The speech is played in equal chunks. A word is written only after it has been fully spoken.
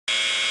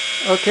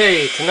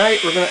Okay, tonight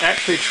we're going to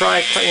actually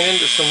try cutting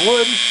into some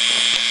wood.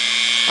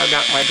 I've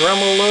got my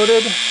Dremel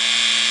loaded. I'm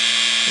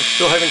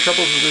still having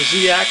troubles with the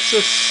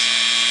Z-axis.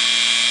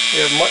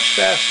 We have much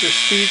faster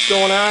speeds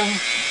going on.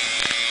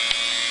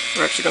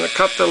 We're actually going to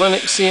cut the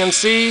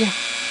LinuxCNC.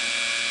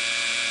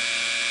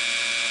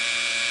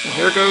 And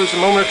here goes the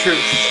moment of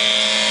truth.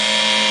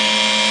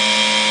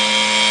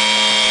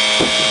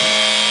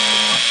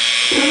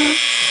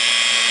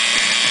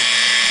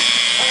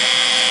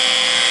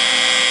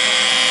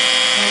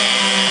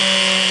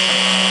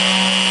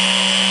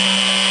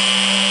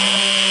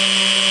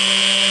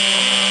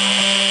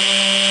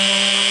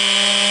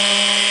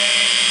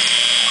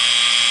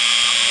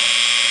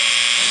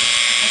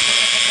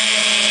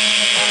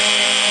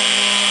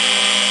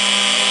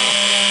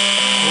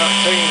 Not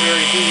cutting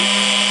very deep.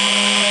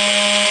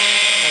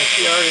 I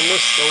see I already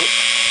missed the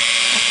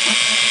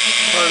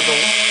part of the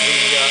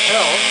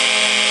L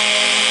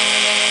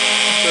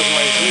because of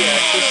my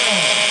Z-axis.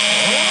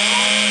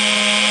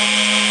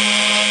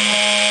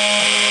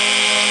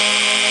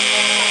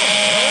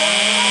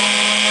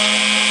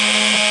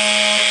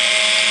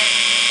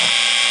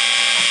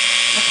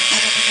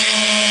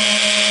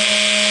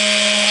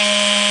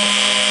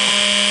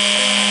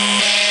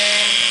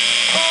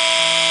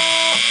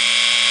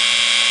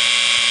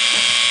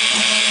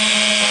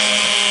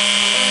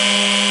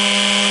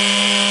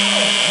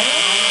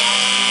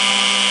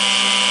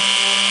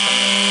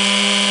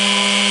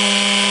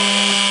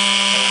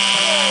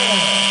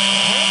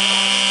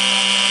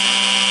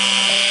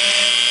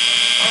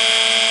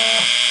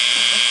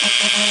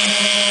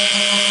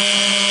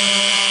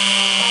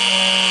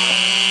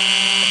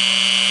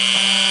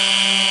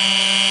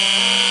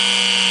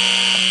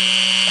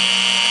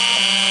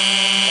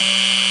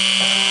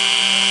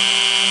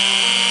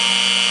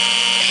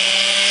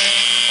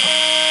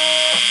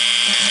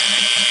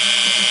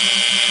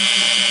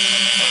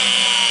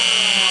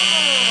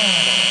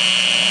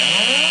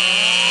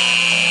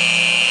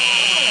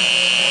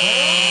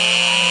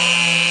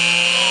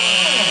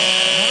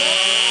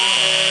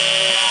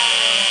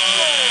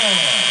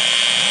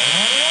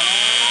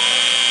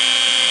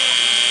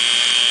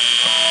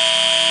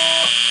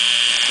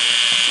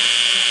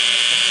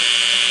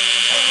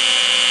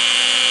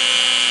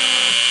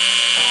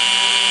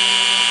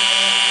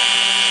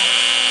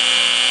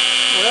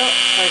 Well,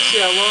 I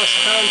see I lost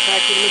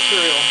contact with the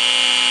material.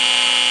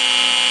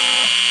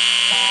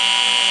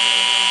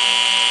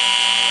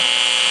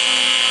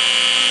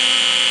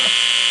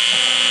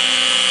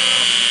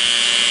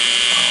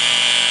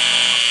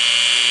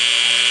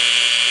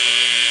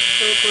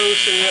 So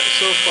close and yet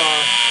so far.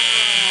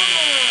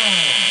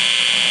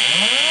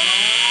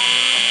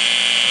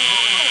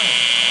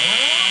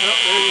 Well,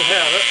 there you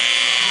have it.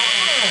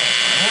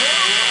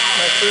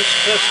 My first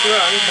test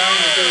run trying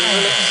to do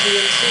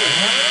LinuxCNC.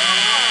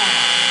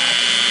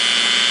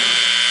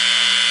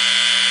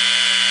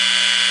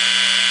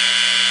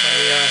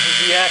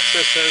 The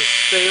axis has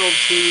failed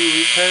to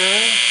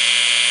return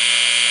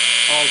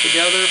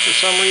altogether for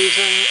some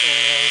reason,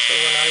 and so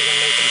we're not even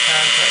making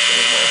contact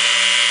anymore.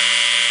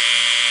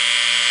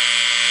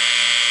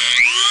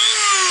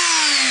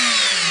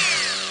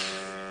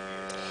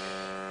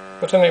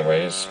 But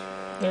anyways,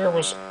 there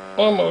was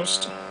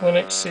almost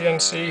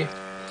LinuxCNC,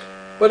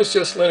 but it's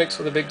just Linux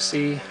with a big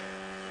C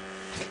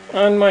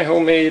on my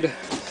homemade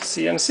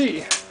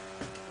CNC.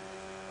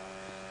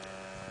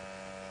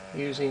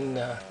 Using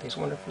these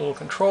wonderful little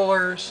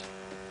controllers,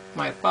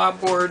 my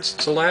bob boards.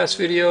 It's the last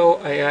video.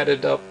 I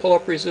added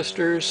pull-up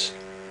resistors.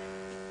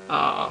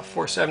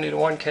 470 to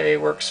 1K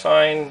works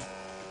fine.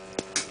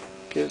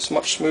 Gives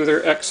much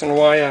smoother X and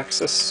Y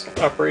axis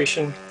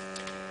operation.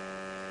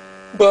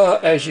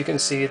 But as you can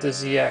see, the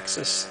Z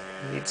axis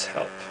needs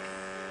help.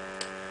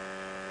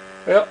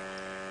 Well,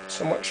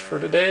 so much for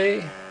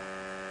today.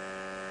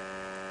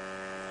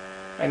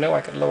 I know I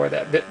could lower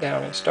that bit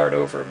down and start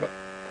over, but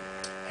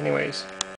anyways.